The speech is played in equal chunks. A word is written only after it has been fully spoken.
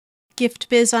Gift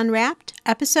Biz Unwrapped,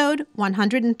 episode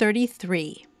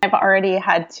 133. I've already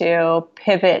had to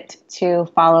pivot to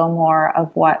follow more of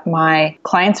what my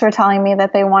clients were telling me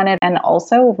that they wanted and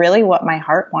also really what my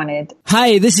heart wanted.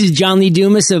 Hi, this is John Lee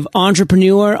Dumas of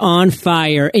Entrepreneur on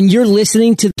Fire, and you're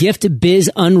listening to Gift Biz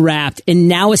Unwrapped, and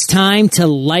now it's time to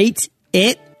light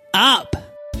it up.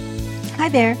 Hi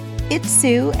there, it's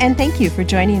Sue, and thank you for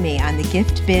joining me on the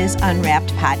Gift Biz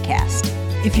Unwrapped podcast.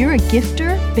 If you're a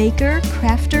gifter, baker,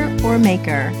 crafter, or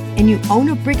maker, and you own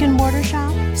a brick and mortar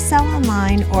shop, sell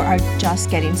online, or are just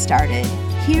getting started,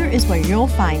 here is where you'll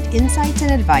find insights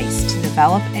and advice to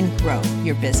develop and grow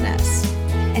your business.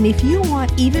 And if you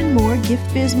want even more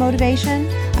gift biz motivation,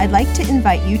 I'd like to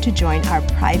invite you to join our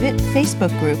private Facebook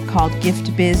group called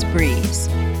Gift Biz Breeze.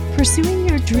 Pursuing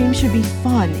your dream should be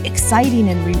fun, exciting,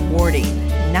 and rewarding,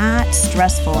 not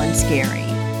stressful and scary.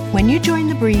 When you join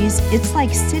the Breeze, it's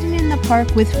like sitting in the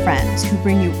park with friends who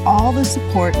bring you all the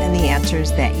support and the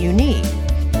answers that you need.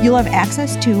 You'll have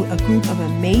access to a group of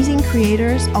amazing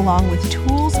creators along with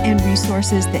tools and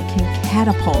resources that can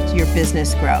catapult your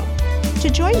business growth. To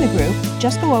join the group,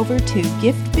 just go over to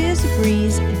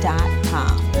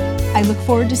giftbizbreeze.com. I look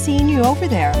forward to seeing you over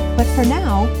there, but for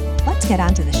now, let's get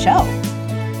on to the show.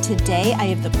 Today, I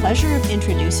have the pleasure of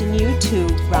introducing you to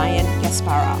Ryan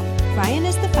Gaspara. Ryan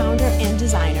is the founder and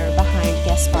designer behind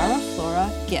Gaspara Flora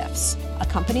Gifts, a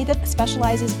company that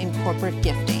specializes in corporate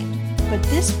gifting. But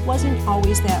this wasn't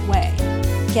always that way.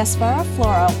 Gaspara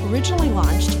Flora originally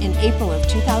launched in April of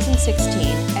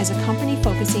 2016 as a company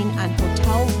focusing on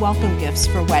hotel welcome gifts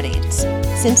for weddings.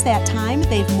 Since that time,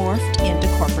 they've morphed into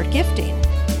corporate gifting.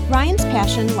 Ryan's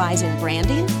passion lies in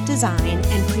branding, design,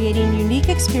 and creating unique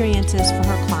experiences for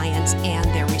her clients and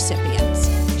their recipients.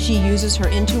 She uses her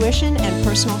intuition and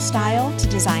personal style to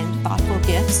design thoughtful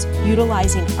gifts,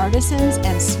 utilizing artisans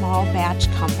and small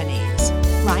batch companies.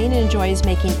 Ryan enjoys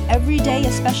making every day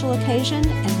a special occasion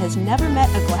and has never met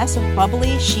a glass of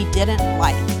bubbly she didn't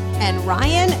like. And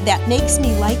Ryan, that makes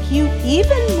me like you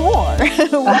even more.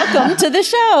 Welcome to the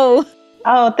show.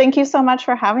 Oh, thank you so much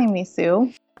for having me,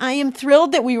 Sue. I am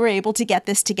thrilled that we were able to get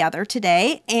this together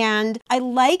today, and I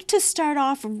like to start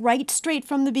off right straight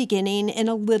from the beginning in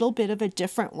a little bit of a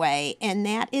different way, and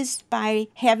that is by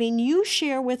having you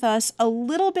share with us a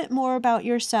little bit more about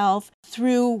yourself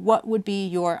through what would be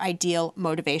your ideal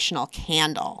motivational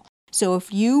candle. So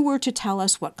if you were to tell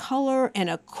us what color and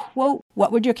a quote,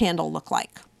 what would your candle look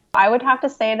like? I would have to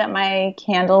say that my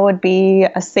candle would be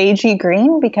a sagey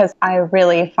green because I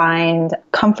really find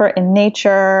comfort in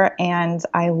nature and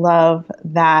I love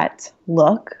that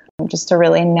look, just a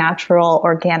really natural,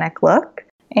 organic look.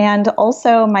 And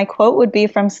also my quote would be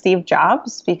from Steve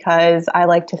Jobs because I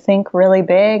like to think really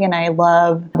big and I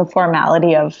love the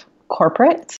formality of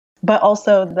corporate, but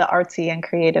also the artsy and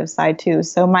creative side too.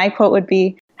 So my quote would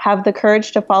be, have the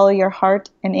courage to follow your heart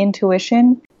and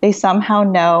intuition. They somehow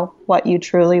know what you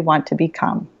truly want to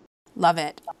become. Love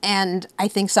it. And I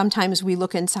think sometimes we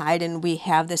look inside and we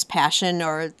have this passion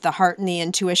or the heart and the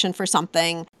intuition for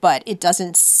something, but it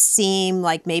doesn't seem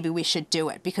like maybe we should do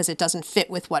it because it doesn't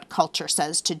fit with what culture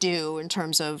says to do in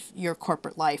terms of your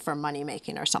corporate life or money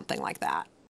making or something like that.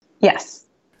 Yes.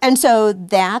 And so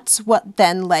that's what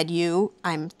then led you,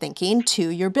 I'm thinking, to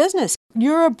your business.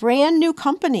 You're a brand new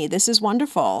company. This is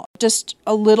wonderful. Just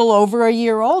a little over a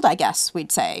year old, I guess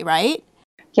we'd say, right?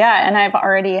 Yeah, and I've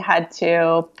already had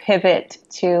to pivot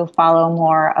to follow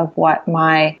more of what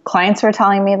my clients were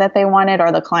telling me that they wanted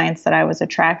or the clients that I was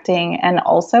attracting and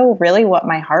also really what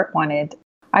my heart wanted.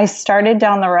 I started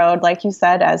down the road, like you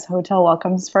said, as hotel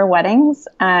welcomes for weddings,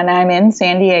 and I'm in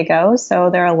San Diego, so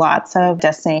there are lots of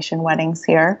destination weddings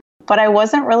here. But I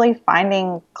wasn't really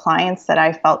finding clients that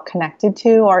I felt connected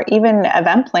to, or even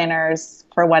event planners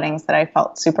for weddings that I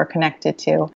felt super connected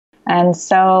to. And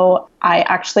so I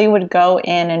actually would go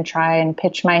in and try and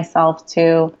pitch myself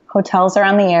to hotels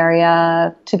around the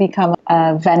area to become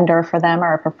a vendor for them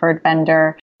or a preferred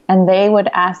vendor. And they would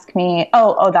ask me,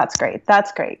 oh, that's great.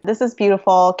 That's great. This is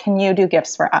beautiful. Can you do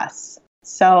gifts for us?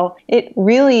 So it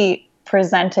really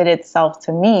presented itself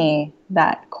to me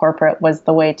that corporate was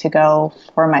the way to go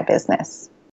for my business.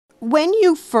 When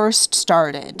you first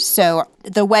started, so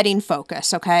the wedding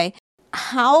focus, okay,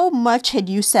 how much had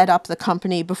you set up the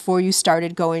company before you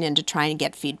started going into trying to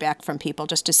get feedback from people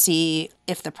just to see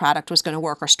if the product was going to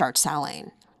work or start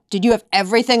selling? Did you have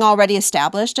everything already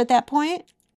established at that point?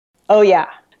 Oh, yeah.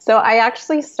 So I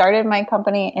actually started my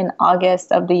company in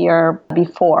August of the year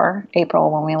before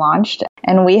April when we launched.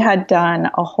 And we had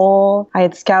done I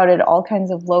had scouted all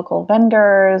kinds of local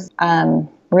vendors,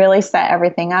 really set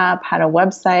everything up, had a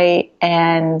website,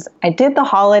 and I did the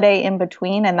holiday in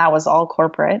between, and that was all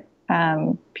corporate.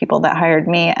 people that hired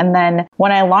me. And then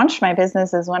when I launched my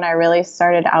business is when I really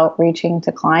started outreaching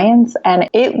to clients. And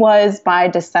it was by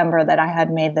December that I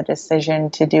had made the decision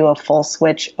to do a full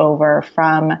switch over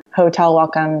from hotel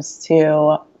welcomes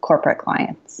to corporate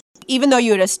clients. Even though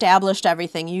you had established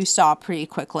everything, you saw pretty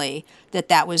quickly that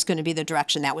that was going to be the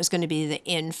direction, that was going to be the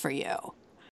in for you.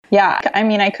 Yeah, I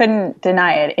mean, I couldn't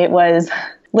deny it. It was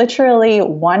literally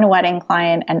one wedding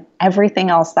client, and everything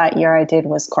else that year I did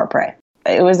was corporate.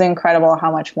 It was incredible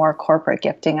how much more corporate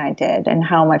gifting I did and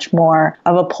how much more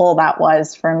of a pull that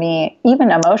was for me, even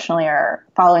emotionally or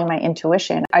following my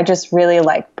intuition. I just really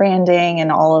like branding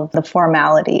and all of the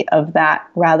formality of that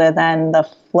rather than the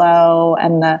flow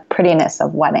and the prettiness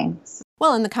of weddings.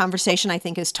 Well, and the conversation, I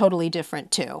think, is totally different,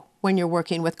 too, when you're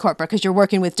working with corporate, because you're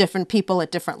working with different people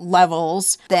at different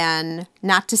levels than,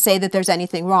 not to say that there's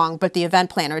anything wrong, but the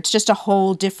event planner. It's just a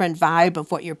whole different vibe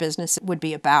of what your business would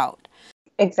be about.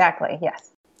 Exactly, yes.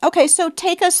 Okay, so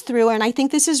take us through, and I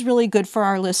think this is really good for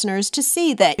our listeners to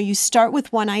see that you start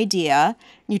with one idea,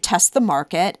 you test the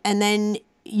market, and then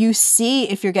you see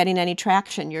if you're getting any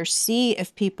traction. You see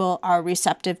if people are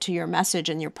receptive to your message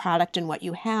and your product and what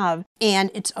you have. And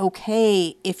it's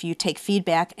okay if you take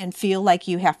feedback and feel like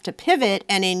you have to pivot.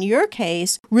 And in your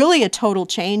case, really a total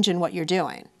change in what you're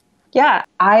doing. Yeah,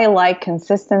 I like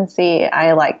consistency.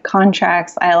 I like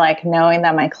contracts. I like knowing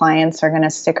that my clients are going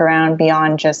to stick around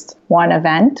beyond just one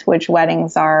event, which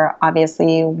weddings are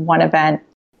obviously one event.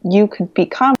 You could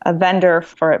become a vendor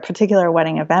for a particular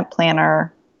wedding event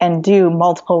planner and do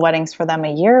multiple weddings for them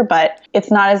a year, but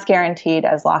it's not as guaranteed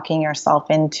as locking yourself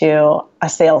into a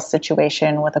sales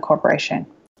situation with a corporation.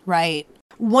 Right.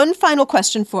 One final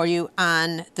question for you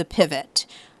on the pivot.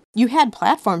 You had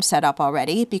platforms set up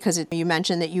already because you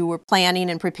mentioned that you were planning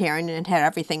and preparing and had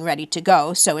everything ready to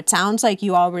go. So it sounds like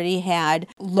you already had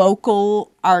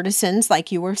local artisans,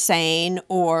 like you were saying,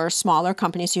 or smaller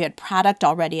companies. You had product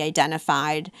already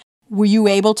identified. Were you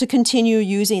able to continue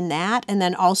using that and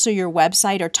then also your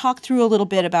website, or talk through a little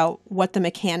bit about what the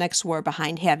mechanics were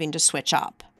behind having to switch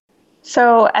up?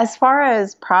 So as far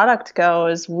as product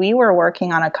goes, we were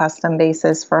working on a custom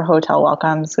basis for hotel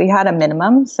welcomes. We had a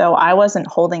minimum, so I wasn't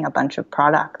holding a bunch of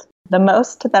product. The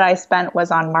most that I spent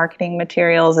was on marketing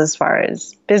materials as far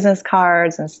as business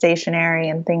cards and stationery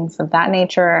and things of that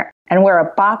nature. And we're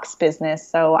a box business,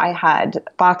 so I had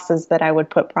boxes that I would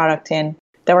put product in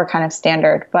that were kind of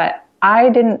standard, but I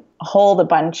didn't hold a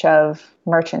bunch of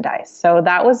merchandise. So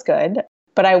that was good.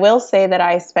 But I will say that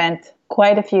I spent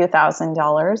quite a few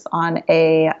 $1,000s on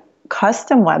a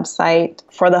custom website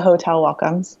for the hotel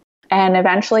welcomes, and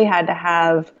eventually had to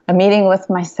have a meeting with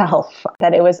myself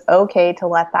that it was okay to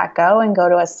let that go and go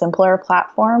to a simpler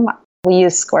platform. We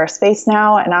use Squarespace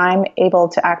now, and I'm able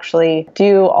to actually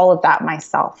do all of that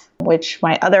myself, which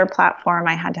my other platform,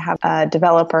 I had to have a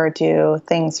developer do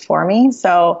things for me.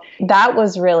 So that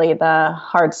was really the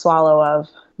hard swallow of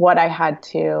what I had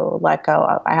to let go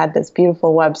of. I had this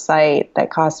beautiful website that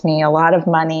cost me a lot of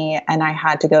money, and I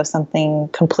had to go something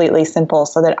completely simple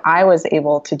so that I was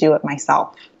able to do it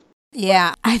myself.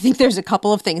 Yeah, I think there's a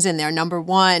couple of things in there. Number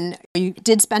one, you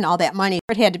did spend all that money.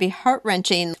 It had to be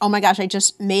heart-wrenching. Oh my gosh, I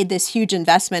just made this huge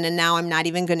investment and now I'm not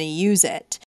even going to use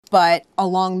it. But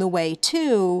along the way,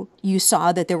 too, you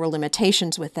saw that there were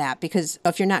limitations with that, because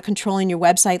if you're not controlling your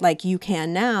website like you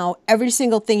can now, every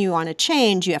single thing you want to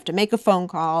change, you have to make a phone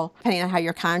call, depending on how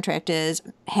your contract is,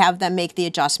 have them make the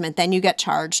adjustment, then you get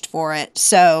charged for it.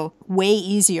 So way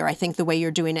easier, I think, the way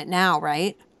you're doing it now,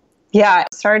 right? Yeah,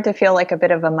 it started to feel like a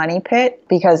bit of a money pit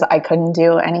because I couldn't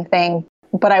do anything.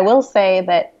 But I will say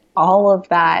that all of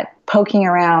that poking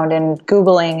around and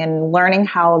Googling and learning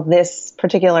how this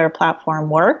particular platform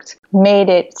worked made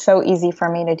it so easy for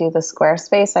me to do the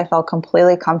Squarespace. I felt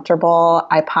completely comfortable.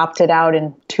 I popped it out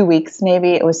in 2 weeks, maybe.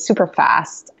 It was super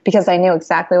fast because I knew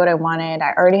exactly what I wanted.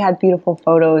 I already had beautiful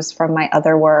photos from my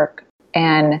other work.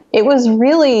 And it was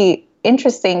really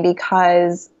interesting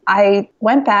because I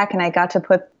went back and I got to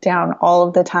put down all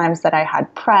of the times that I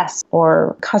had press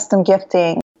or custom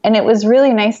gifting. And it was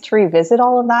really nice to revisit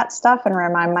all of that stuff and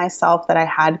remind myself that I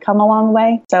had come a long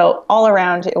way. So all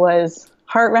around, it was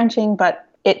heart-wrenching, but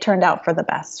it turned out for the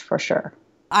best, for sure.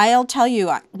 I'll tell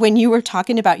you, when you were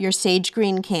talking about your sage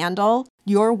green candle,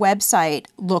 your website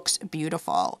looks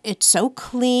beautiful. It's so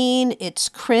clean, it's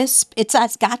crisp, it's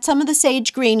got some of the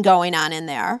sage green going on in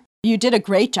there. You did a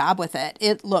great job with it.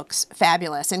 It looks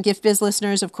fabulous. And Gift Biz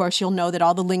listeners, of course, you'll know that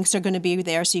all the links are going to be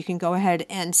there, so you can go ahead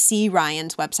and see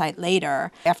Ryan's website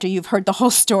later after you've heard the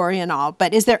whole story and all.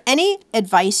 But is there any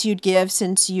advice you'd give,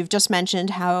 since you've just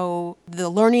mentioned how the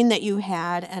learning that you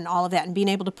had and all of that and being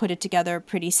able to put it together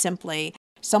pretty simply,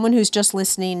 someone who's just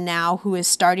listening now who is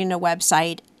starting a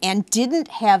website and didn't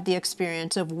have the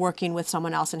experience of working with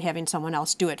someone else and having someone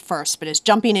else do it first, but is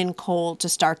jumping in cold to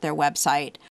start their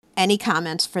website, any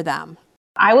comments for them?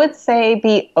 I would say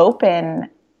be open.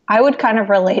 I would kind of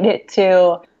relate it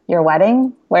to your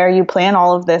wedding where you plan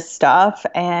all of this stuff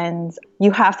and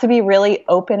you have to be really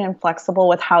open and flexible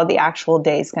with how the actual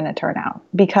day is going to turn out.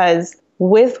 Because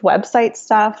with website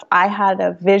stuff, I had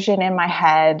a vision in my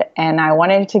head and I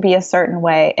wanted it to be a certain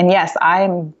way. And yes,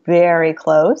 I'm very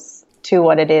close to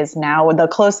what it is now, the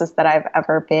closest that I've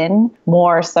ever been,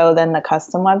 more so than the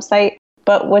custom website.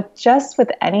 But with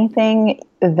anything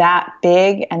that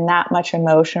big and that much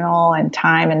emotional and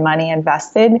time and money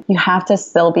invested, you have to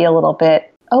still be a little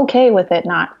bit okay with it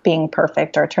not being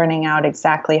perfect or turning out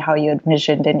exactly how you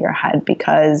envisioned in your head,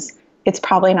 because it's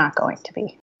probably not going to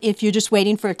be. If you're just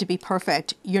waiting for it to be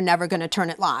perfect, you're never going to turn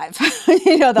it live.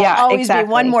 There'll always be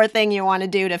one more thing you want to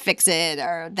do to fix it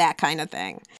or that kind of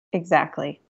thing.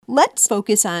 Exactly. Let's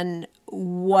focus on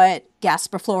what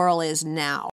Gasper Floral is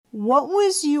now. What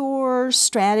was your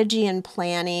strategy and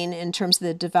planning in terms of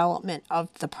the development of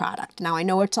the product? Now, I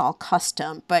know it's all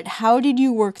custom, but how did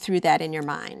you work through that in your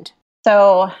mind?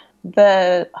 So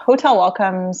the Hotel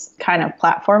Welcomes kind of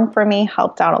platform for me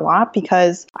helped out a lot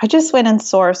because I just went and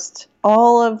sourced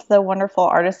all of the wonderful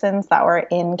artisans that were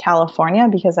in California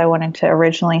because I wanted to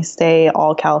originally stay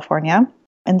all California.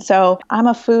 And so I'm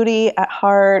a foodie at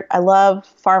heart. I love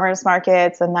farmers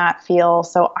markets and that feel.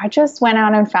 So I just went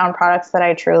out and found products that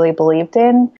I truly believed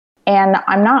in. And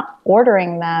I'm not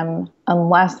ordering them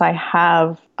unless I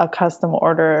have a custom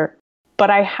order.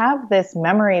 But I have this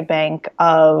memory bank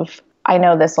of, I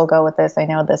know this will go with this. I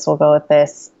know this will go with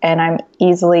this. And I'm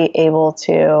easily able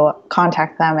to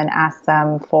contact them and ask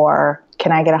them for,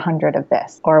 can I get 100 of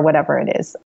this or whatever it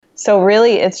is? So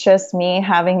really, it's just me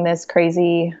having this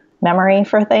crazy memory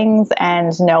for things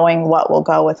and knowing what will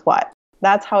go with what.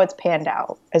 That's how it's panned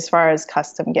out as far as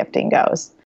custom gifting goes.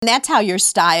 And that's how your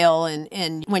style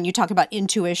and when you talk about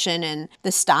intuition and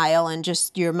the style and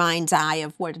just your mind's eye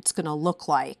of what it's going to look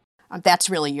like, that's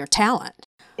really your talent.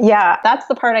 Yeah, that's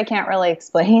the part I can't really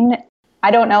explain. I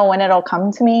don't know when it'll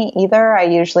come to me either. I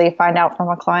usually find out from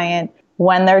a client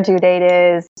when their due date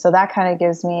is. So that kind of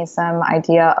gives me some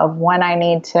idea of when I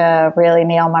need to really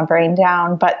nail my brain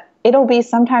down. But it'll be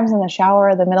sometimes in the shower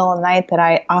or the middle of the night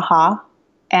that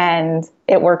and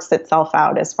it works itself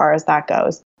out as far as that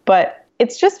goes. But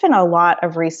it's just been a lot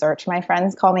of research. My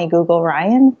friends call me Google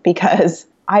Ryan because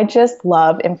I just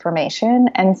love information.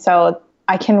 And so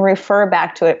I can refer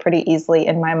back to it pretty easily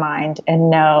in my mind and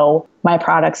know my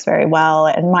products very well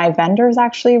and my vendors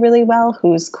actually really well,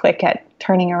 who's quick at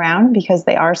turning around because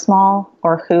they are small,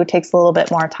 or who takes a little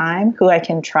bit more time, who I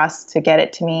can trust to get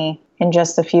it to me in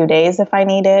just a few days if I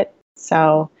need it.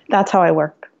 So that's how I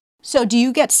work. So do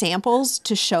you get samples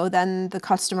to show then the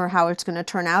customer how it's going to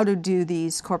turn out, or do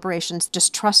these corporations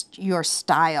just trust your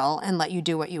style and let you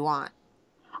do what you want?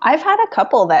 I've had a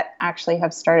couple that actually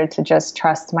have started to just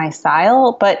trust my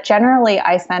style, but generally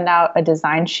I send out a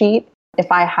design sheet.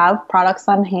 If I have products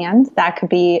on hand, that could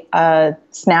be a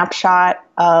snapshot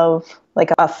of like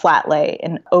a flat lay,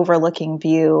 an overlooking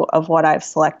view of what I've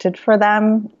selected for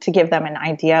them to give them an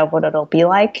idea of what it'll be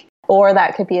like. Or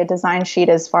that could be a design sheet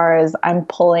as far as I'm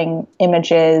pulling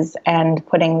images and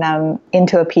putting them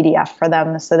into a PDF for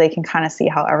them so they can kind of see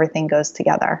how everything goes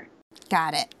together.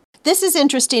 Got it. This is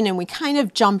interesting, and we kind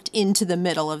of jumped into the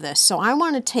middle of this. So I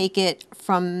want to take it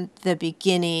from the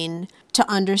beginning to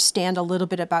understand a little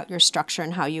bit about your structure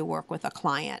and how you work with a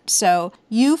client. So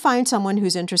you find someone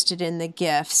who's interested in the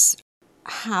gifts.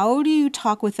 How do you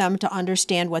talk with them to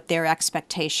understand what their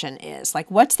expectation is?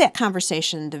 Like, what's that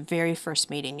conversation, the very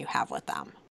first meeting you have with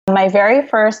them? My very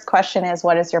first question is,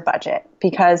 what is your budget?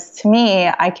 Because to me,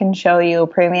 I can show you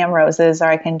premium roses or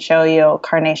I can show you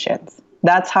carnations.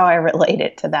 That's how I relate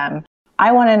it to them.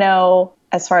 I want to know,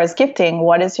 as far as gifting,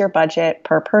 what is your budget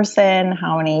per person?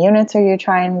 How many units are you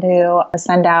trying to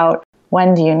send out?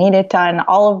 When do you need it done?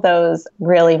 All of those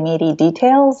really meaty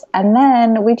details. And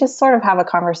then we just sort of have a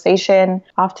conversation.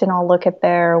 Often I'll look at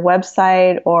their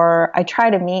website or I try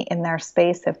to meet in their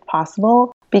space if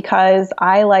possible, because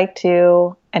I like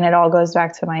to, and it all goes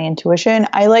back to my intuition,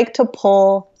 I like to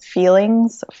pull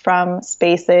feelings from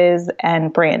spaces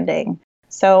and branding.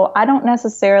 So I don't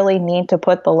necessarily need to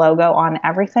put the logo on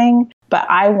everything, but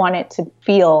I want it to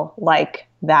feel like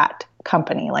that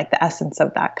company, like the essence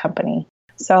of that company.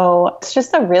 So it's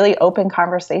just a really open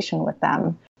conversation with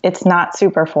them. It's not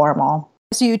super formal.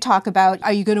 So you talk about,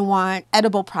 are you going to want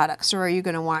edible products or are you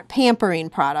going to want pampering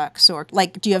products? Or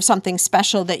like, do you have something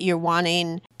special that you're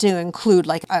wanting to include,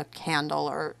 like a candle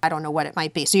or I don't know what it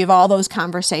might be? So you have all those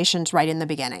conversations right in the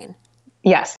beginning.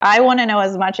 Yes, I want to know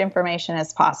as much information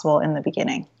as possible in the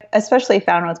beginning, especially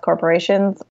found with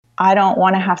corporations. I don't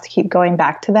want to have to keep going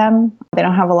back to them. They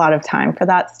don't have a lot of time for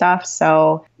that stuff.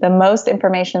 So the most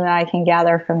information that I can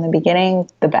gather from the beginning,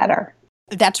 the better.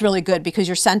 That's really good because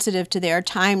you're sensitive to their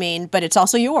timing, but it's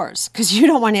also yours because you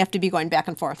don't want to have to be going back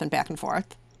and forth and back and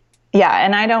forth. Yeah,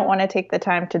 and I don't want to take the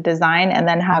time to design and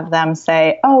then have them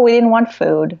say, oh, we didn't want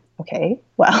food. Okay,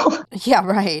 well. Yeah,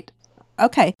 right.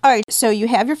 Okay. All right. So you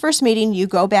have your first meeting, you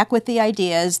go back with the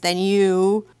ideas, then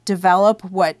you develop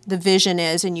what the vision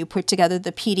is and you put together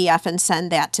the PDF and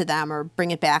send that to them or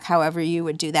bring it back however you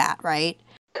would do that, right?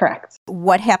 Correct.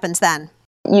 What happens then?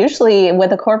 Usually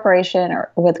with a corporation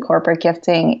or with corporate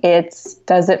gifting, it's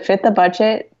does it fit the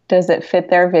budget? Does it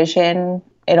fit their vision?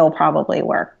 It'll probably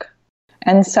work.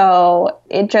 And so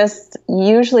it just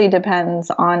usually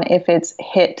depends on if it's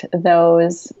hit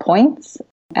those points.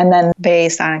 And then they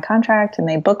sign a contract and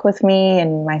they book with me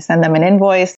and I send them an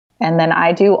invoice. And then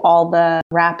I do all the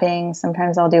wrapping.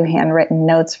 Sometimes I'll do handwritten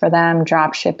notes for them,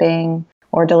 drop shipping,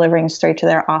 or delivering straight to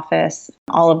their office.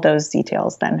 All of those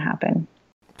details then happen.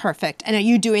 Perfect. And are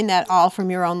you doing that all from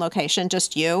your own location,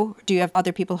 just you? Do you have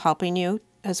other people helping you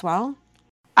as well?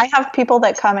 I have people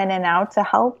that come in and out to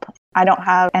help. I don't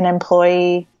have an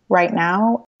employee right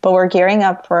now, but we're gearing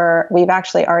up we've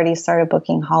actually already started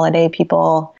booking holiday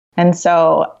people. And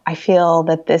so I feel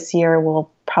that this year we'll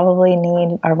probably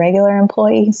need a regular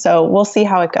employee. So we'll see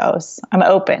how it goes. I'm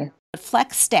open.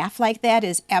 Flex staff like that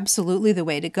is absolutely the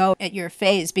way to go at your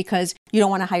phase because you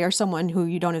don't want to hire someone who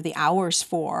you don't have the hours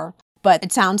for. But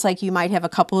it sounds like you might have a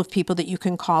couple of people that you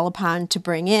can call upon to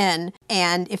bring in.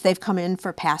 And if they've come in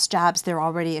for past jobs, they're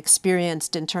already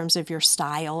experienced in terms of your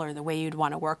style or the way you'd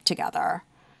want to work together.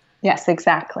 Yes,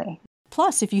 exactly.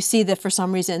 Plus, if you see that for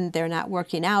some reason they're not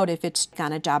working out, if it's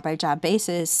on a job-by-job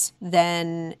basis,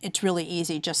 then it's really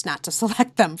easy just not to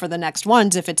select them for the next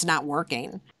ones if it's not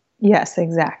working. Yes,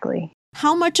 exactly.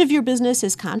 How much of your business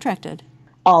is contracted?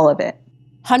 All of it.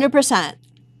 100%.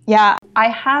 Yeah, I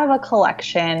have a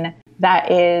collection that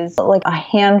is like a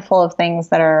handful of things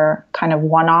that are kind of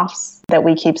one-offs that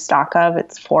we keep stock of.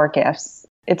 It's 4 gifts.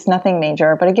 It's nothing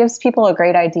major, but it gives people a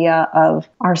great idea of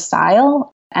our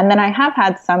style. And then I have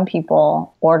had some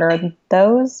people order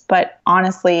those, but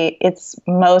honestly, it's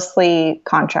mostly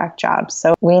contract jobs.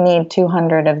 So we need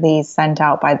 200 of these sent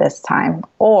out by this time,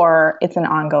 or it's an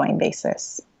ongoing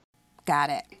basis. Got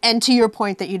it. And to your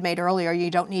point that you'd made earlier,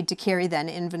 you don't need to carry then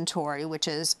inventory, which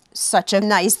is such a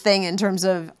nice thing in terms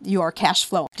of your cash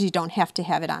flow because you don't have to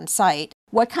have it on site.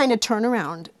 What kind of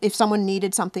turnaround? If someone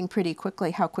needed something pretty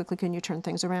quickly, how quickly can you turn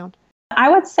things around? I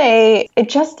would say it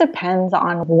just depends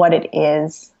on what it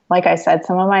is. Like I said,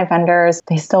 some of my vendors,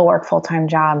 they still work full-time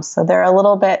jobs, so they're a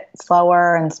little bit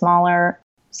slower and smaller.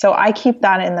 So I keep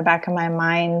that in the back of my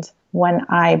mind when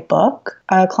I book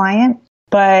a client.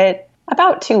 But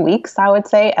about 2 weeks, I would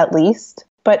say, at least.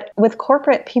 But with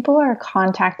corporate, people are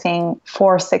contacting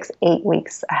 4, 6, 8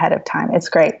 weeks ahead of time. It's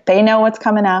great. They know what's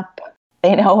coming up.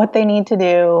 They know what they need to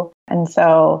do. And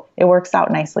so it works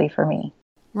out nicely for me.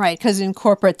 Right, because in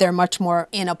corporate, they're much more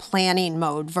in a planning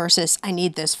mode versus I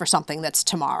need this for something that's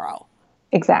tomorrow.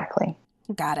 Exactly.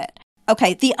 Got it.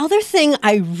 Okay, the other thing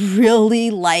I really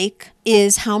like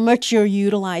is how much you're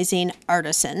utilizing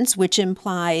artisans, which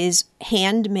implies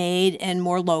handmade and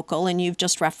more local. And you've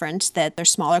just referenced that they're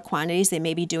smaller quantities. They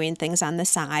may be doing things on the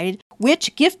side,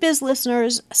 which Gift Biz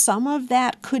listeners, some of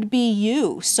that could be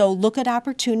you. So look at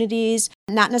opportunities,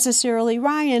 not necessarily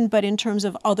Ryan, but in terms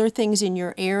of other things in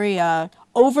your area,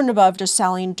 over and above just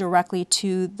selling directly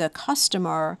to the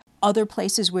customer, other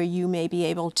places where you may be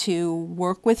able to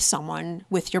work with someone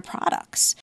with your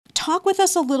products. Talk with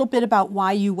us a little bit about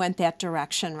why you went that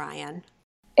direction, Ryan.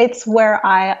 It's where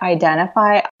I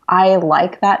identify. I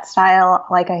like that style.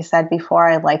 Like I said before,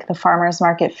 I like the farmer's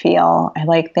market feel. I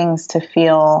like things to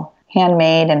feel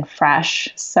handmade and fresh.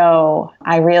 So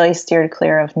I really steered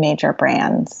clear of major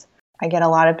brands. I get a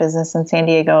lot of business in San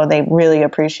Diego. They really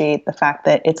appreciate the fact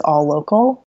that it's all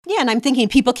local. Yeah, and I'm thinking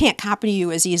people can't copy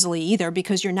you as easily either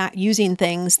because you're not using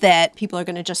things that people are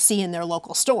going to just see in their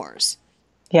local stores.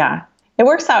 Yeah, it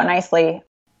works out nicely.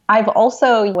 I've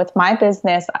also, with my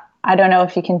business, I don't know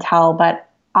if you can tell, but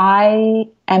I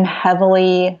am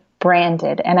heavily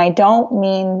branded. And I don't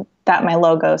mean that my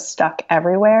logo's stuck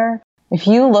everywhere. If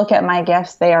you look at my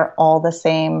gifts, they are all the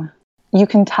same. You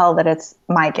can tell that it's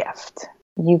my gift.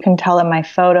 You can tell that my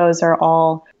photos are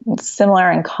all similar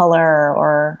in color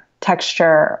or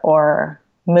texture or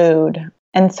mood.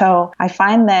 And so I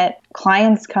find that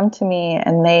clients come to me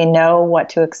and they know what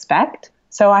to expect.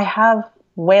 So I have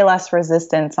way less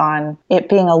resistance on it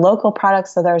being a local product,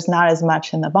 so there's not as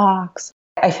much in the box.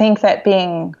 I think that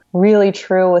being really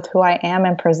true with who I am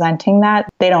and presenting that,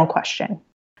 they don't question.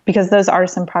 Because those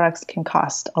artisan products can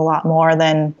cost a lot more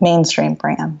than mainstream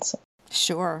brands.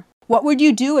 Sure. What would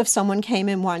you do if someone came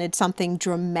and wanted something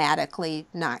dramatically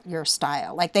not your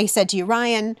style? Like they said to you,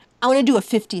 Ryan, I want to do a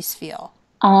 50s feel.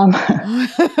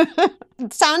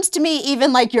 It sounds to me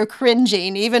even like you're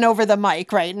cringing, even over the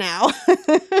mic right now.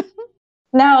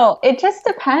 No, it just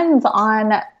depends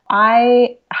on,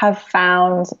 I have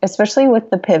found, especially with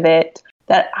the pivot,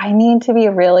 that I need to be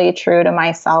really true to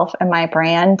myself and my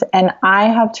brand. And I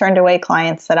have turned away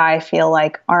clients that I feel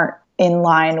like aren't in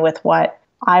line with what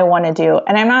I want to do.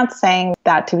 And I'm not saying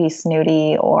that to be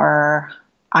snooty or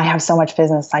I have so much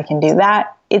business I can do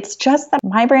that. It's just that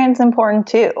my brand's important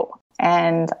too.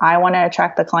 And I want to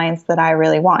attract the clients that I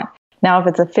really want. Now, if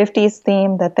it's a 50s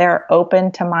theme that they're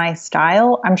open to my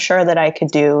style, I'm sure that I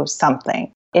could do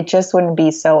something. It just wouldn't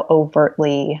be so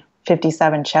overtly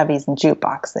 57 Chevys and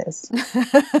jukeboxes.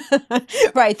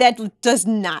 Right. That does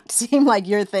not seem like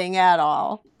your thing at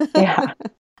all. Yeah.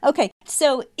 Okay.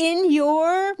 So in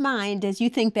your mind, as you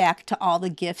think back to all the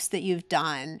gifts that you've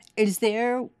done, is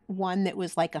there one that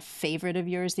was like a favorite of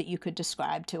yours that you could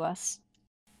describe to us?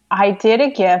 I did a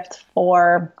gift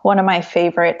for one of my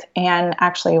favorite and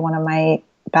actually one of my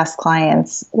best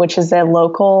clients, which is a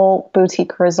local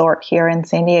boutique resort here in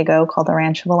San Diego called the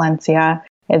Rancho Valencia.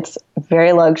 It's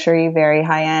very luxury, very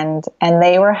high end, and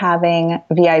they were having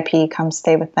VIP come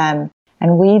stay with them.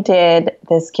 And we did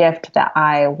this gift that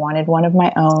I wanted one of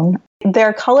my own.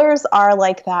 Their colors are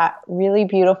like that really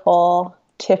beautiful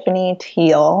Tiffany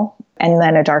teal and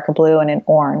then a darker blue and an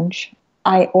orange.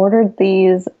 I ordered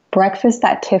these Breakfast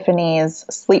at Tiffany's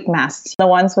sleep masks, the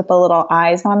ones with the little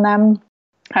eyes on them.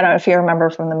 I don't know if you remember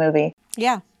from the movie.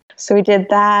 Yeah. So we did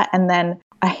that, and then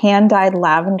a hand-dyed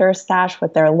lavender stash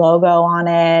with their logo on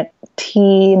it,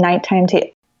 tea, nighttime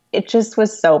tea. It just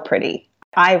was so pretty.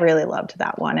 I really loved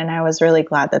that one, and I was really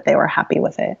glad that they were happy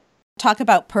with it. Talk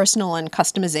about personal and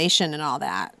customization and all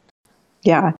that.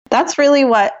 Yeah, that's really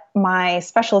what my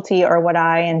specialty or what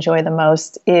I enjoy the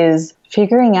most is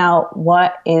figuring out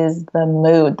what is the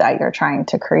mood that you're trying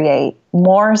to create,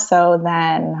 more so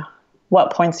than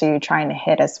what points are you trying to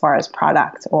hit as far as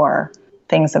product or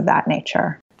things of that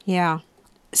nature. Yeah.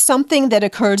 Something that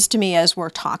occurs to me as we're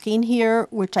talking here,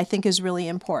 which I think is really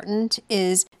important,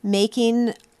 is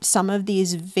making some of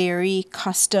these very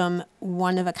custom,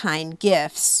 one-of-a-kind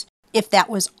gifts. If that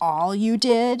was all you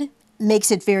did,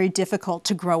 makes it very difficult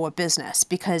to grow a business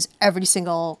because every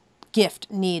single gift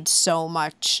needs so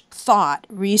much thought,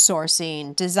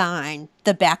 resourcing, design,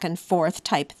 the back and forth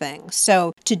type thing.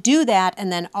 So to do that,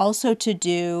 and then also to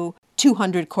do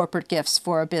 200 corporate gifts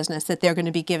for a business that they're going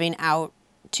to be giving out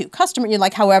to customers,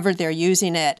 like however they're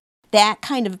using it, that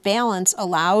kind of balance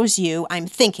allows you, I'm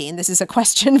thinking, this is a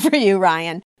question for you,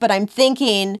 Ryan, but I'm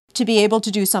thinking to be able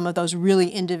to do some of those really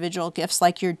individual gifts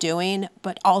like you're doing,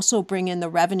 but also bring in the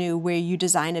revenue where you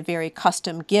design a very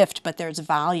custom gift, but there's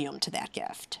volume to that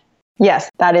gift. Yes,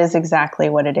 that is exactly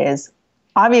what it is.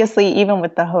 Obviously, even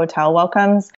with the hotel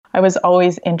welcomes, I was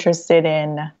always interested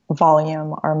in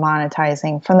volume or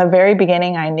monetizing. From the very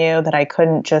beginning, I knew that I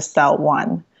couldn't just sell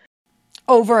one.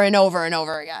 Over and over and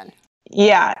over again.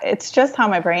 Yeah, it's just how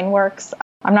my brain works.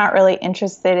 I'm not really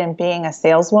interested in being a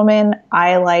saleswoman.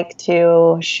 I like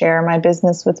to share my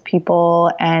business with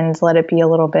people and let it be a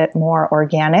little bit more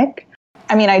organic.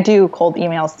 I mean, I do cold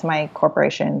emails to my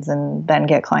corporations and then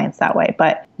get clients that way.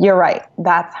 But you're right.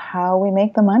 That's how we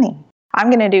make the money. I'm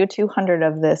going to do 200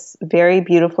 of this very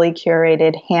beautifully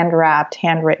curated, hand-wrapped,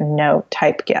 handwritten note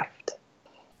type gift.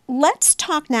 Let's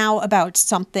talk now about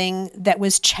something that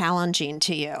was challenging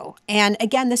to you. And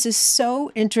again, this is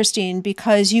so interesting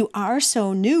because you are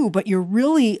so new, but you're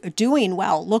really doing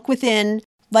well. Look within,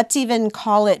 let's even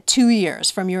call it 2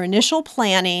 years from your initial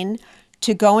planning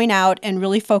to going out and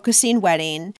really focusing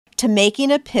wedding to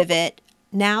making a pivot,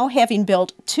 now having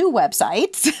built 2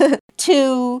 websites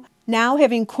to now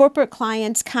having corporate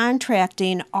clients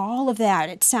contracting, all of that.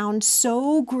 It sounds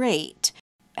so great.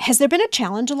 Has there been a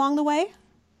challenge along the way?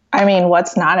 I mean,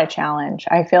 what's not a challenge?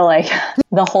 I feel like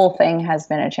the whole thing has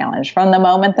been a challenge. From the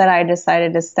moment that I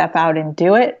decided to step out and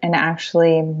do it and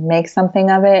actually make something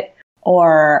of it,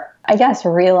 or I guess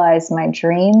realize my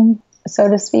dream, so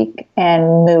to speak,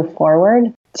 and move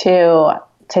forward, to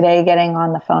today getting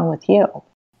on the phone with you.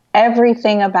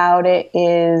 Everything about it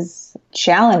is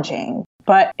challenging,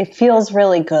 but it feels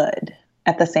really good.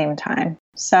 at the same time.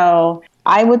 So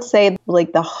I would say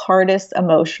like the hardest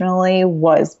emotionally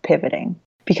was pivoting,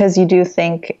 because you do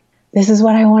think, this is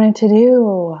what I wanted to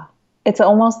do. It's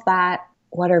almost that,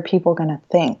 what are people going to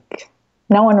think?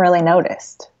 No one really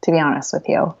noticed, to be honest with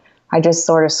you. I just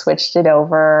sort of switched it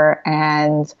over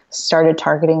and started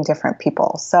targeting different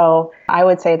people. So I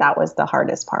would say that was the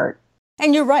hardest part.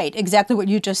 And you're right, exactly what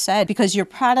you just said, because your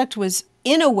product was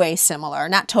in a way similar,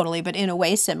 not totally, but in a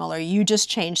way similar. You just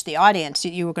changed the audience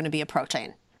that you were going to be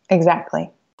approaching.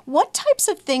 Exactly. What types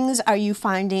of things are you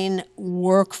finding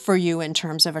work for you in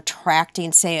terms of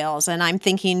attracting sales? And I'm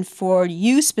thinking for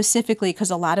you specifically, because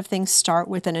a lot of things start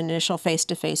with an initial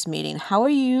face-to-face meeting. How are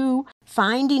you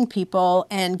finding people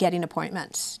and getting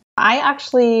appointments? I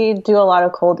actually do a lot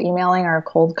of cold emailing or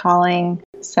cold calling,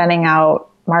 sending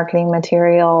out marketing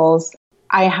materials.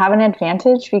 I have an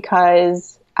advantage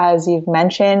because, as you've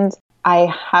mentioned,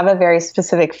 I have a very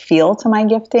specific feel to my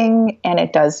gifting, and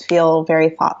it does feel very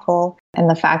thoughtful. And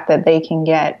the fact that they can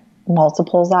get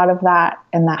multiples out of that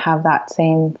and that have that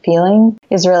same feeling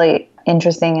is really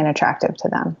interesting and attractive to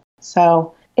them.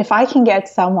 So if I can get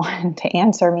someone to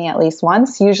answer me at least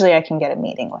once, usually I can get a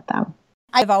meeting with them.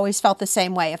 I've always felt the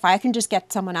same way. If I can just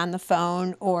get someone on the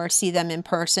phone or see them in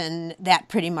person, that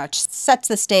pretty much sets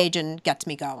the stage and gets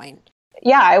me going.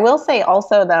 Yeah, I will say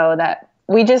also, though, that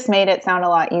we just made it sound a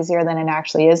lot easier than it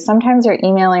actually is. Sometimes you're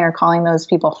emailing or calling those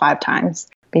people 5 times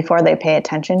before they pay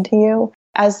attention to you.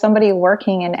 As somebody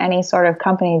working in any sort of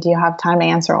company, do you have time to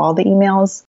answer all the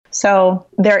emails? So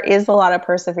there is a lot of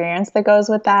perseverance that goes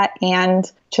with that, and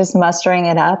just mustering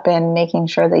it up and making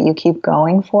sure that you keep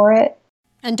going for it.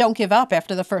 And don't give up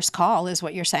after the first call is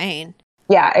what you're saying.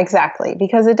 Yeah, exactly.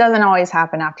 Because it doesn't always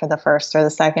happen after the first or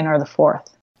the second or the fourth.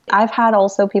 I've had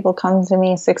also people come to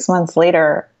me 6 months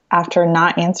later after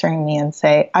not answering me and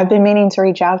say, I've been meaning to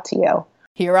reach out to you.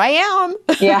 Here I am.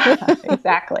 Yeah,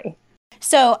 exactly.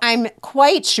 So I'm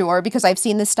quite sure, because I've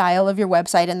seen the style of your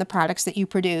website and the products that you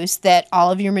produce, that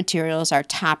all of your materials are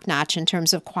top-notch in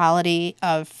terms of quality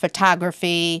of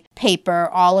photography, paper,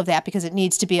 all of that, because it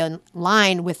needs to be in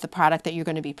line with the product that you're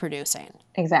going to be producing.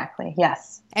 Exactly,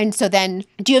 yes. And so then,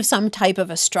 do you have some type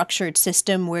of a structured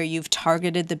system where you've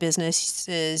targeted the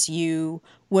businesses you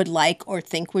would like or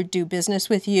think would do business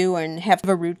with you, and have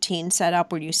a routine set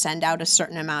up where you send out a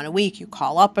certain amount a week, you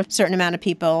call up a certain amount of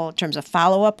people in terms of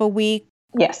follow-up a week?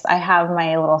 Yes, I have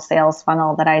my little sales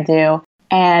funnel that I do.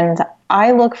 And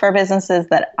I look for businesses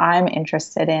that I'm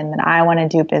interested in, that I want to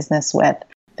do business with,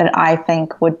 that I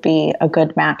think would be a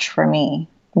good match for me,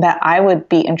 that I would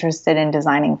be interested in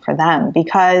designing for them.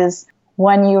 Because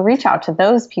when you reach out to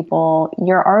those people,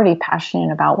 you're already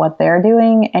passionate about what they're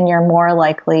doing, and you're more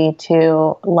likely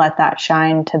to let that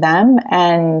shine to them.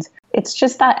 And it's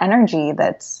just that energy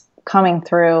that's coming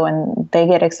through, and they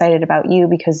get excited about you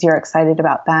because you're excited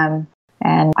about them.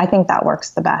 And I think that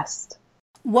works the best.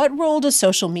 What role does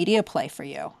social media play for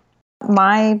you?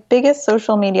 My biggest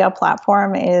social media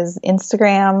platform is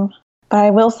Instagram, but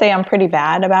I will say I'm pretty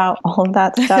bad about all of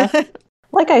that stuff.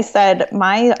 Like I said,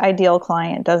 my ideal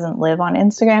client doesn't live on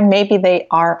Instagram. Maybe they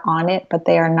are on it, but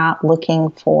they are not looking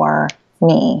for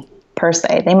me per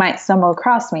se. They might stumble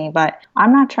across me, but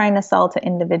I'm not trying to sell to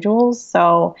individuals.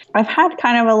 So I've had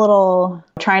kind of a little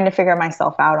trying to figure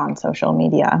myself out on social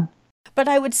media. But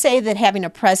I would say that having a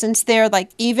presence there,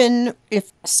 like even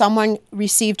if someone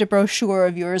received a brochure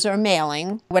of yours or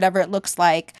mailing, whatever it looks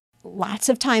like, lots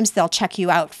of times they'll check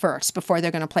you out first before they're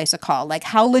going to place a call. Like,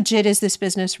 how legit is this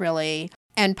business really?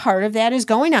 And part of that is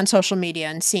going on social media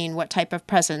and seeing what type of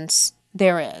presence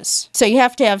there is. So you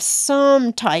have to have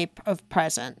some type of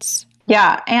presence.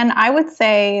 Yeah, and I would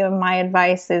say my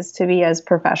advice is to be as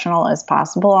professional as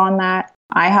possible on that.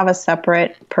 I have a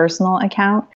separate personal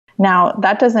account. Now,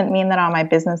 that doesn't mean that on my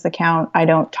business account, I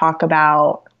don't talk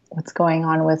about what's going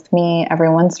on with me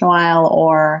every once in a while,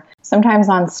 or sometimes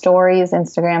on stories,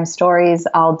 Instagram stories,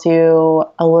 I'll do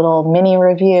a little mini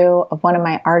review of one of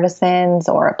my artisans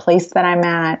or a place that I'm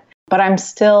at. But I'm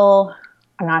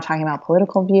not talking about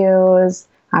political views.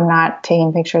 I'm not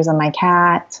taking pictures of my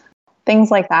cat,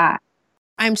 things like that.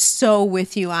 I'm so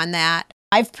with you on that.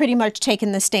 I've pretty much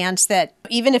taken the stance that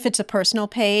even if it's a personal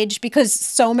page, because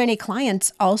so many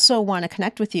clients also want to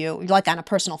connect with you, like on a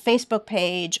personal Facebook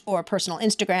page or a personal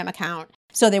Instagram account.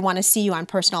 So they want to see you on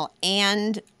personal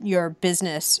and your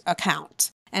business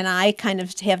account. And I kind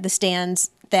of have the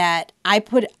stance that I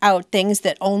put out things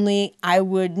that only I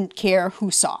wouldn't care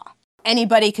who saw.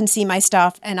 Anybody can see my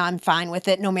stuff and I'm fine with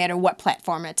it no matter what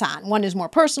platform it's on. One is more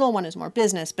personal, one is more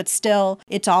business, but still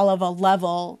it's all of a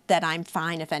level that I'm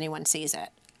fine if anyone sees it.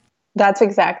 That's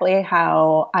exactly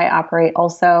how I operate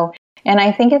also. And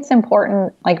I think it's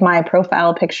important, like my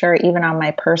profile picture, even on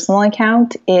my personal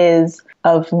account, is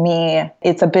of me.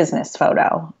 It's a business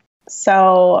photo.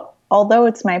 So although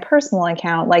it's my personal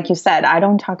account, like you said, I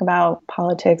don't talk about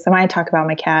politics. I might talk about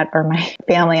my cat or my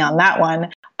family on that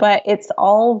one, but it's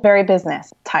all very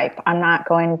business type. I'm not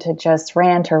going to just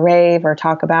rant or rave or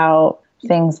talk about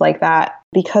things like that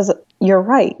because you're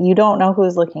right. You don't know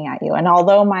who's looking at you. And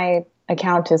although my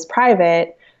account is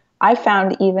private, I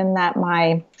found even that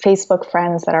my Facebook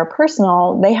friends that are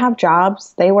personal, they have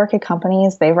jobs, they work at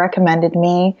companies, they recommended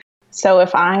me. So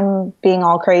if I'm being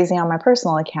all crazy on my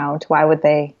personal account, why would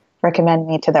they recommend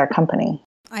me to their company?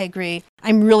 I agree.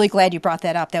 I'm really glad you brought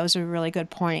that up. That was a really good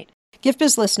point.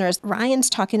 GiftBiz listeners, Ryan's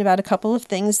talking about a couple of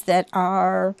things that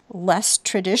are less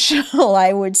traditional,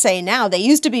 I would say now. They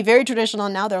used to be very traditional,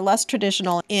 and now they're less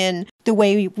traditional in the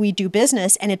way we do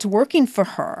business, and it's working for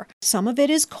her. Some of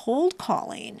it is cold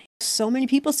calling. So many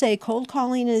people say cold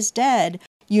calling is dead.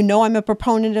 You know, I'm a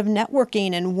proponent of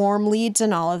networking and warm leads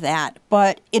and all of that,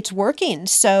 but it's working.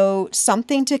 So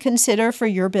something to consider for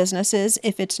your businesses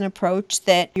if it's an approach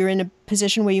that you're in a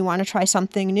position where you want to try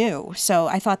something new. So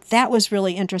I thought that was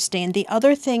really interesting. The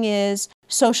other thing is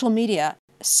social media.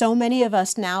 So many of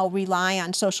us now rely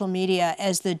on social media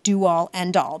as the do-all,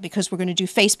 end-all because we're going to do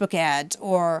Facebook ads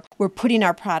or we're putting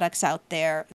our products out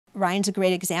there. Ryan's a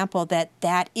great example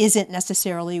that isn't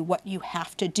necessarily what you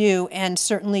have to do, and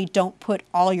certainly don't put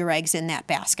all your eggs in that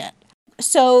basket.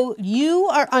 So you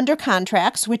are under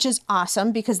contracts, which is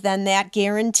awesome because then that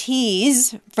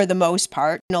guarantees, for the most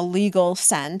part, in a legal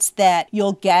sense, that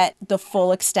you'll get the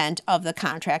full extent of the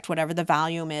contract, whatever the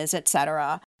volume is,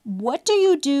 etc. What do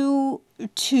you do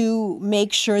to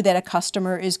make sure that a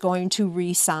customer is going to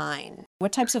re-sign?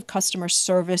 What types of customer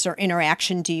service or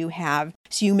interaction do you have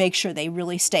so you make sure they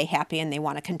really stay happy and they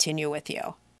want to continue with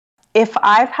you? If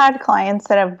I've had clients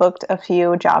that have booked a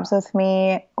few jobs with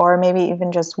me, or maybe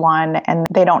even just one, and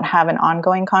they don't have an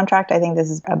ongoing contract, I think this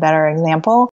is a better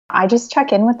example. I just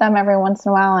check in with them every once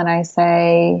in a while and I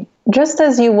say, just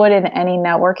as you would in any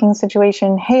networking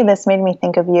situation, hey, this made me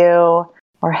think of you.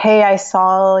 Or, hey, I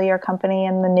saw your company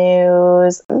in the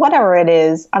news, whatever it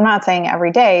is. I'm not saying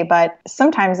every day, but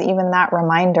sometimes even that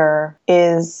reminder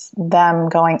is them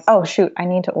going, oh, shoot, I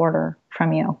need to order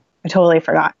from you. I totally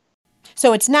forgot.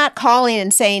 So it's not calling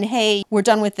and saying, hey, we're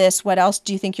done with this. What else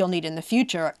do you think you'll need in the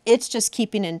future? It's just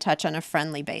keeping in touch on a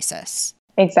friendly basis.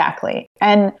 Exactly.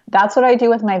 And that's what I do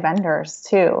with my vendors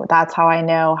too. That's how I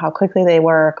know how quickly they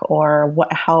work or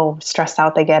how stressed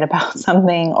out they get about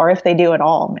something, or if they do at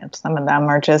all. Some of them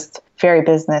are just very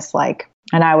business-like,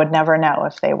 and I would never know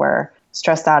if they were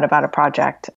stressed out about a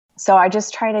project. So I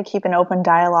just try to keep an open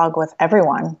dialogue with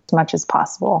everyone as much as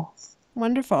possible.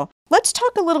 Wonderful. Let's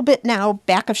talk a little bit now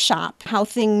back of shop, how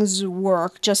things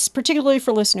work, just particularly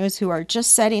for listeners who are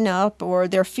just setting up or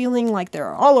they're feeling like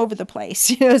they're all over the place.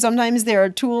 You know, sometimes there are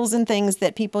tools and things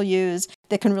that people use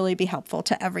that can really be helpful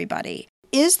to everybody.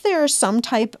 Is there some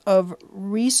type of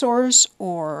resource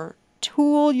or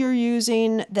tool you're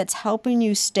using that's helping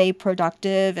you stay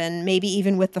productive, and maybe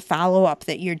even with the follow-up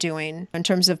that you're doing in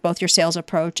terms of both your sales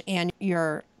approach and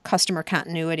your customer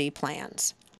continuity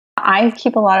plans? I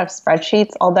keep a lot of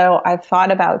spreadsheets, although I've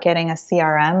thought about getting a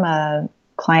CRM, a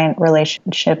client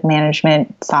relationship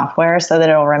management software, so that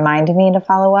it'll remind me to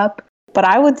follow up. But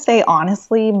I would say,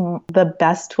 honestly, the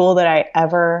best tool that I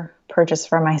ever purchased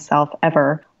for myself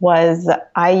ever was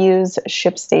I used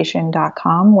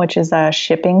ShipStation.com, which is a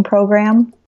shipping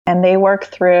program. And they work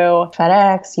through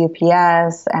FedEx,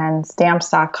 UPS, and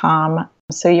Stamps.com.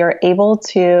 So you're able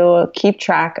to keep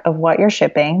track of what you're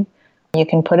shipping. You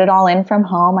can put it all in from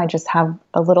home. I just have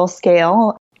a little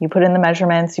scale. You put in the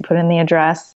measurements, you put in the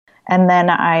address. And then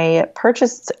I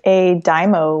purchased a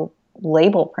Dymo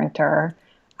label printer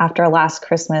after last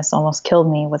Christmas almost killed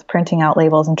me with printing out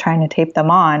labels and trying to tape them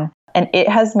on. And it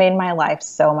has made my life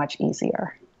so much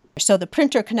easier. So the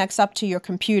printer connects up to your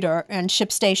computer, and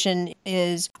ShipStation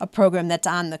is a program that's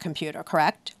on the computer,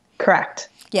 correct? Correct.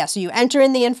 Yeah, so you enter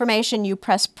in the information, you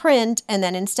press print, and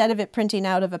then instead of it printing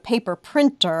out of a paper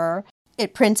printer,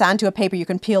 it prints onto a paper you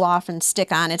can peel off and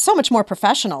stick on. It's so much more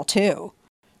professional, too.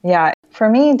 Yeah. For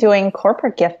me, doing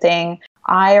corporate gifting,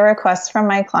 I request from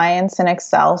my clients an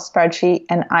Excel spreadsheet,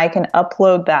 and I can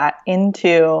upload that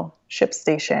into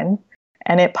ShipStation,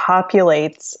 and it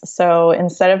populates. So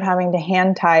instead of having to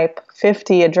hand type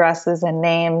 50 addresses and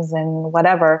names and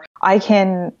whatever, I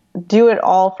can do it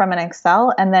all from an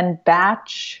Excel and then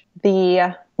batch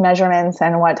the measurements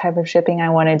and what type of shipping I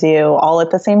want to do all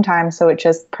at the same time. So it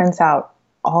just prints out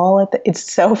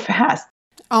it's so fast.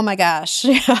 Oh my gosh.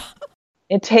 Yeah.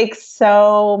 It takes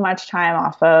so much time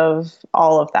off of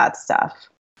all of that stuff.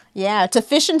 Yeah, it's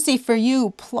efficiency for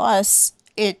you, plus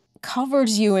it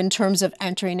covers you in terms of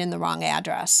entering in the wrong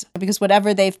address. Because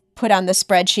whatever they've put on the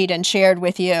spreadsheet and shared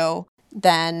with you,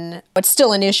 then it's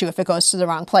still an issue if it goes to the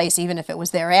wrong place, even if it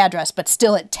was their address, but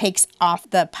still it takes off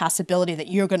the possibility that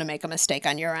you're going to make a mistake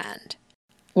on your end.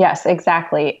 Yes,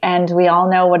 exactly. And we all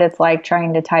know what it's like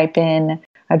trying to type in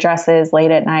addresses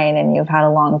late at night and you've had a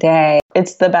long day.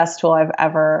 It's the best tool I've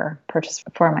ever purchased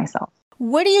for myself.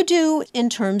 What do you do in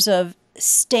terms of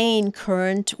staying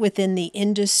current within the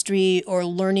industry or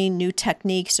learning new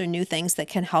techniques or new things that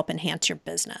can help enhance your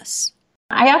business?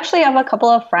 I actually have a couple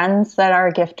of friends that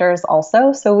are gifters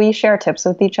also, so we share tips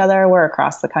with each other. We're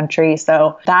across the country,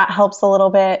 so that helps a little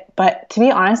bit. But to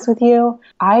be honest with you,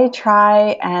 I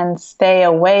try and stay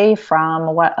away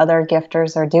from what other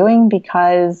gifters are doing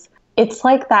because it's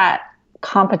like that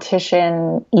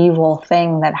competition evil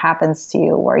thing that happens to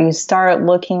you where you start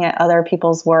looking at other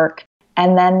people's work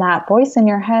and then that voice in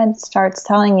your head starts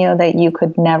telling you that you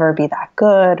could never be that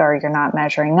good, or you're not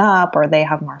measuring up, or they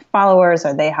have more followers,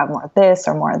 or they have more this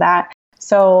or more that.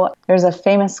 So there's a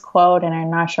famous quote, and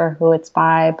I'm not sure who it's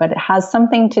by, but it has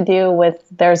something to do with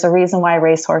there's a reason why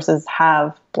racehorses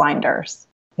have blinders.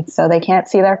 It's so they can't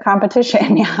see their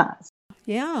competition.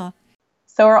 Yeah.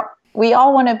 So we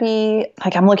all want to be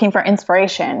like, I'm looking for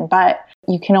inspiration, but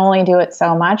you can only do it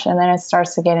so much. And then it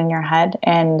starts to get in your head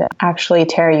and actually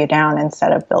tear you down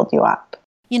instead of build you up.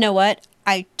 You know what?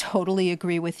 I totally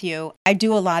agree with you. I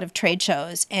do a lot of trade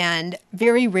shows, and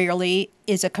very rarely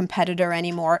is a competitor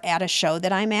anymore at a show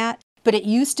that I'm at. But it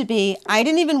used to be, I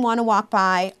didn't even want to walk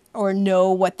by or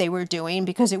know what they were doing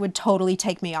because it would totally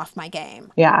take me off my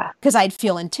game. Yeah. Because I'd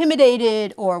feel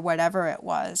intimidated or whatever it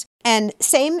was. And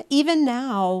same even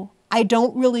now, I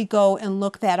don't really go and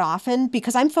look that often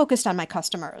because I'm focused on my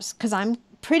customers. Because I'm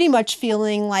pretty much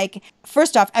feeling like,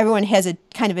 first off, everyone has a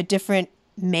kind of a different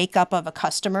makeup of a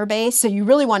customer base. So you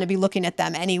really want to be looking at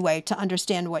them anyway to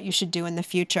understand what you should do in the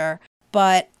future.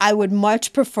 But I would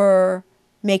much prefer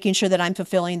making sure that I'm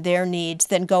fulfilling their needs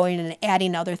than going and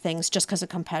adding other things just because a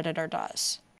competitor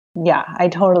does. Yeah, I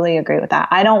totally agree with that.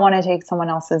 I don't want to take someone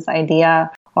else's idea,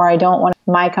 or I don't want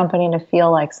my company to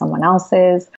feel like someone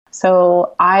else's.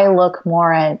 So I look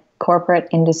more at corporate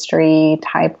industry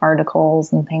type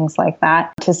articles and things like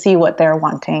that to see what they're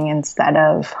wanting instead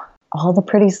of all the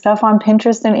pretty stuff on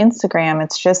Pinterest and Instagram.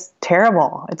 It's just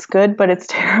terrible. It's good, but it's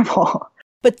terrible.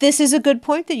 But this is a good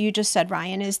point that you just said,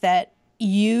 Ryan, is that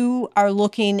you are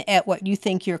looking at what you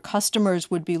think your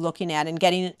customers would be looking at and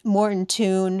getting more in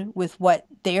tune with what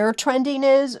their trending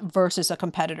is versus a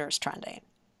competitor's trending.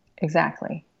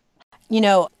 Exactly. You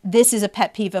know, this is a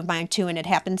pet peeve of mine too, and it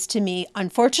happens to me,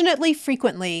 unfortunately,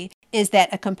 frequently, is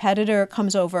that a competitor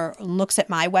comes over and looks at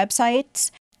my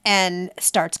websites and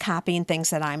starts copying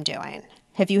things that I'm doing.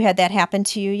 Have you had that happen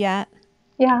to you yet?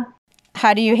 Yeah.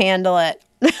 How do you handle it?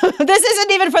 This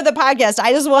isn't even for the podcast.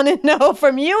 I just want to know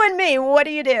from you and me, what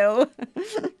do you do?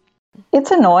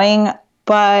 It's annoying,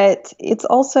 but it's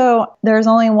also, there's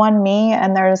only one me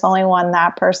and there's only one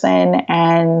that person.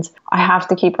 And I have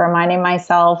to keep reminding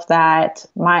myself that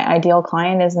my ideal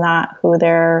client is not who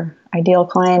their ideal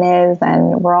client is.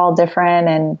 And we're all different.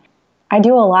 And I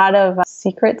do a lot of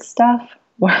secret stuff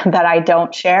that I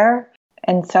don't share.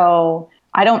 And so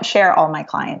I don't share all my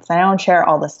clients. I don't share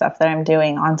all the stuff that I'm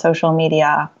doing on social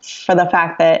media for the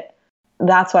fact that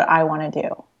that's what I want to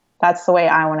do. That's the way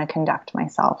I want to conduct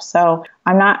myself. So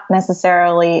I'm not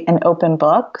necessarily an open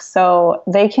book. So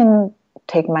they can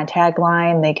take my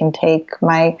tagline, they can take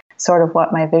my sort of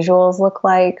what my visuals look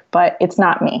like, but it's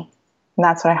not me. And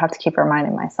that's what I have to keep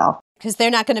reminding myself. Because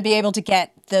they're not going to be able to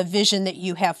get the vision that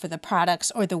you have for the products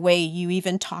or the way you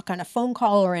even talk on a phone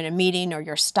call or in a meeting or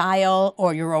your style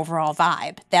or your overall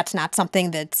vibe. That's not something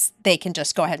that they can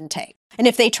just go ahead and take. And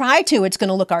if they try to, it's going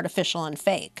to look artificial and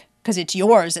fake because it's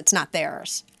yours, it's not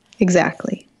theirs.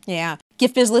 Exactly. Yeah.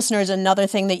 Gift Biz listeners, another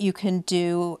thing that you can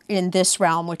do in this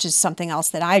realm, which is something else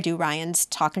that I do, Ryan's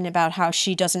talking about how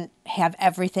she doesn't have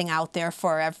everything out there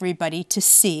for everybody to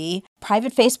see.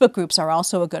 Private Facebook groups are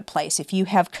also a good place. If you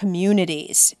have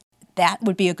communities, that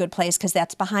would be a good place because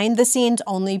that's behind the scenes.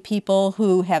 Only people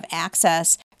who have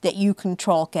access that you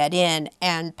control get in,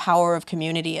 and power of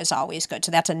community is always good.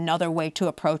 So that's another way to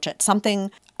approach it.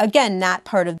 Something, again, not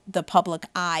part of the public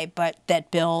eye, but that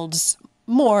builds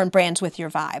more and brands with your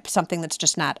vibe, something that's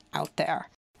just not out there.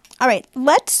 All right,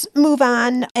 let's move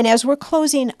on. And as we're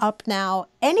closing up now,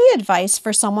 any advice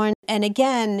for someone? And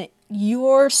again,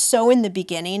 you're so in the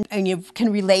beginning and you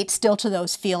can relate still to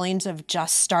those feelings of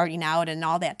just starting out and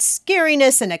all that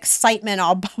scariness and excitement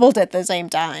all bubbled at the same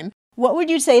time. What would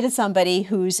you say to somebody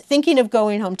who's thinking of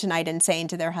going home tonight and saying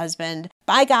to their husband,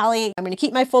 by golly, I'm going to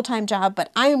keep my full-time job,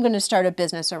 but I am going to start a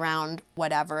business around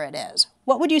whatever it is?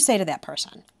 What would you say to that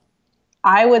person?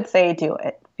 I would say do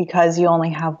it because you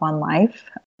only have one life.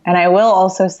 And I will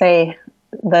also say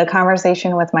the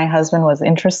conversation with my husband was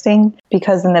interesting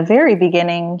because in the very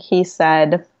beginning, he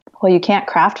said, well, you can't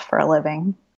craft for a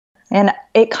living. And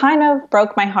it kind of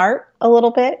broke my heart a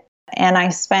little bit. And I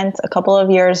spent a couple of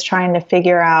years trying to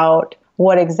figure out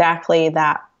what exactly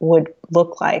that would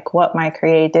look like, what my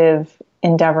creative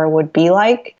endeavor would be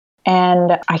like.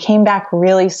 And I came back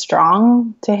really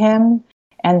strong to him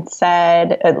and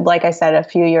said, like I said, a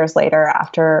few years later,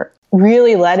 after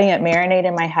really letting it marinate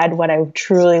in my head what I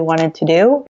truly wanted to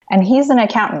do. And he's an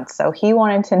accountant, so he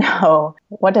wanted to know,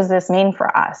 what does this mean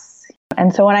for us?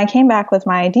 And so when I came back with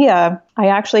my idea, I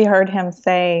actually heard him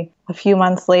say a few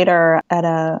months later at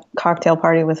a cocktail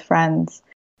party with friends,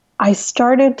 I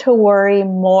started to worry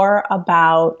more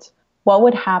about what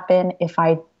would happen if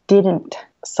I didn't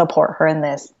support her in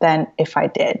this than if I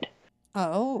did.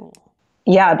 Oh.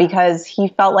 Yeah, because he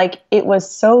felt like it was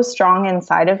so strong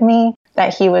inside of me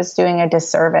that he was doing a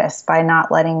disservice by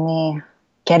not letting me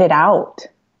get it out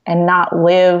and not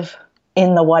live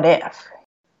in the what if.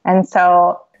 And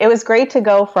so it was great to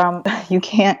go from you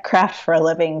can't craft for a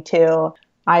living to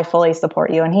I fully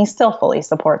support you. And he still fully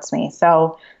supports me.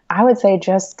 So I would say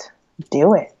just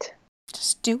do it.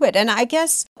 Just do it. And I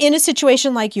guess in a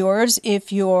situation like yours,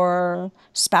 if your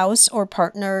spouse or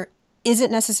partner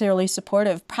isn't necessarily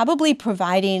supportive, probably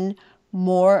providing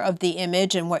more of the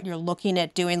image and what you're looking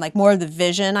at doing, like more of the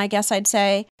vision, I guess I'd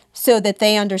say, so that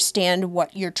they understand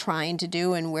what you're trying to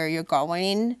do and where you're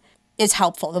going is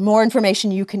helpful. The more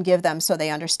information you can give them so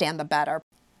they understand, the better.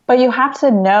 But you have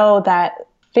to know that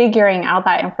figuring out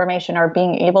that information or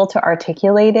being able to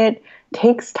articulate it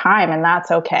takes time, and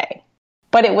that's okay.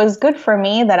 But it was good for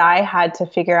me that I had to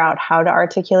figure out how to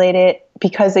articulate it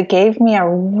because it gave me a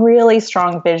really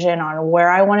strong vision on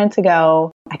where I wanted to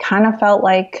go. I kind of felt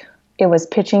like it was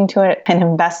pitching to an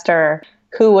investor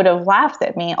who would have laughed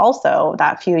at me also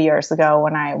that few years ago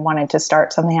when I wanted to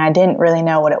start something I didn't really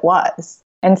know what it was.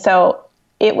 And so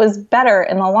it was better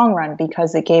in the long run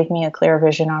because it gave me a clear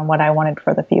vision on what I wanted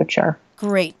for the future.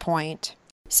 Great point.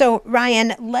 So,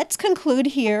 Ryan, let's conclude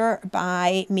here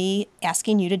by me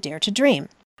asking you to dare to dream.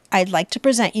 I'd like to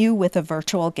present you with a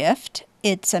virtual gift.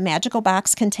 It's a magical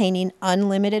box containing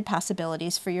unlimited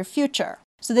possibilities for your future.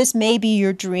 So this may be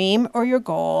your dream or your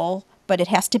goal, but it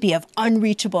has to be of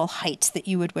unreachable heights that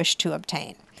you would wish to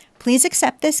obtain. Please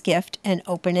accept this gift and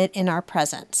open it in our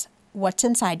presence. What's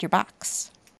inside your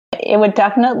box? It would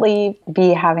definitely be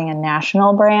having a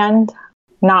national brand,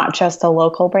 not just a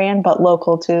local brand, but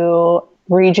local to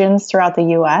regions throughout the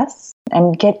U.S.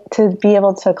 and get to be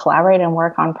able to collaborate and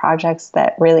work on projects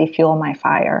that really fuel my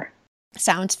fire.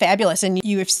 Sounds fabulous. And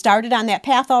you've started on that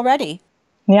path already.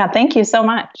 Yeah, thank you so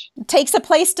much. It takes a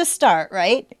place to start,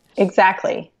 right?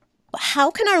 Exactly.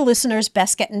 How can our listeners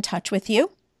best get in touch with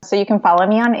you? So you can follow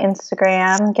me on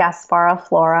Instagram, Gaspara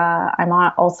Flora. I'm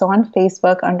also on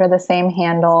Facebook under the same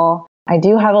handle. I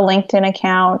do have a LinkedIn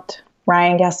account,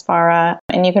 Ryan Gaspara,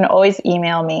 and you can always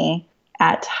email me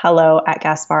at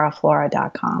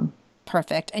hello@gasparaflora.com.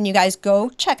 Perfect. And you guys go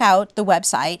check out the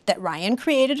website that Ryan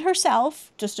created herself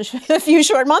just a few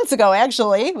short months ago,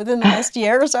 actually, within the last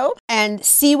year or so, and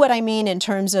see what I mean in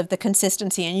terms of the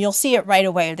consistency. And you'll see it right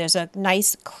away. There's a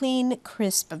nice, clean,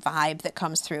 crisp vibe that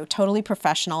comes through, totally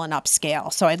professional and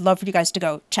upscale. So I'd love for you guys to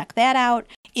go check that out.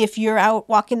 If you're out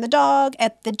walking the dog,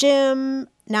 at the gym,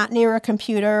 not near a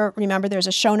computer, remember there's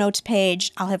a show notes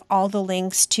page. I'll have all the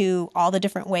links to all the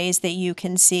different ways that you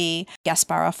can see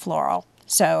Gaspara Floral.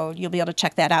 So you'll be able to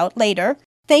check that out later.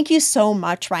 Thank you so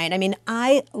much, Ryan. I mean,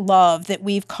 I love that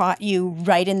we've caught you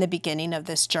right in the beginning of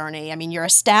this journey. I mean, you're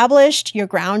established, you're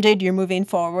grounded, you're moving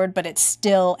forward, but it's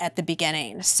still at the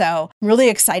beginning. So I'm really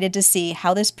excited to see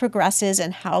how this progresses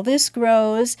and how this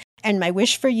grows. And my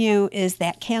wish for you is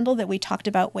that candle that we talked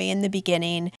about way in the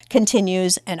beginning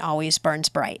continues and always burns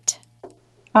bright.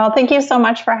 Well, thank you so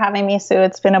much for having me, Sue.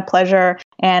 It's been a pleasure,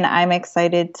 and I'm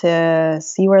excited to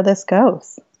see where this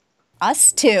goes.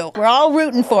 Us too. We're all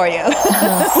rooting for you.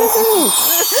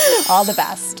 All the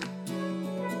best.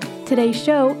 Today's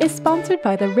show is sponsored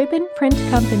by the Ribbon Print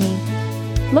Company.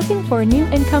 Looking for a new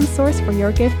income source for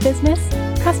your gift business?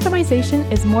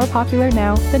 Customization is more popular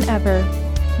now than ever.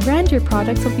 Brand your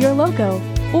products with your logo,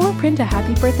 or print a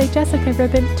Happy Birthday Jessica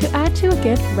ribbon to add to a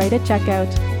gift right at checkout.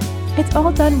 It's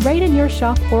all done right in your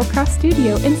shop or craft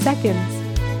studio in seconds.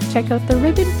 Check out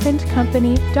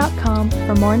theribbonprintcompany.com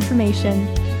for more information.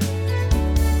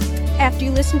 After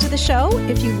you listen to the show,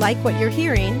 if you like what you're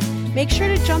hearing, make sure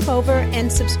to jump over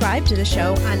and subscribe to the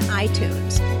show on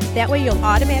iTunes. That way you'll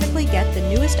automatically get the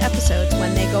newest episodes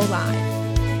when they go live.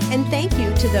 And thank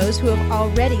you to those who have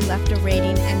already left a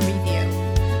rating and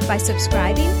review. By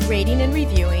subscribing, rating, and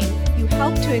reviewing, you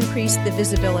help to increase the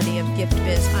visibility of Gift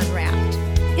Biz Unwrapped.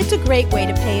 It's a great way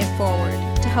to pay it forward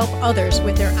to help others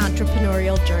with their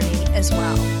entrepreneurial journey as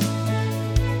well.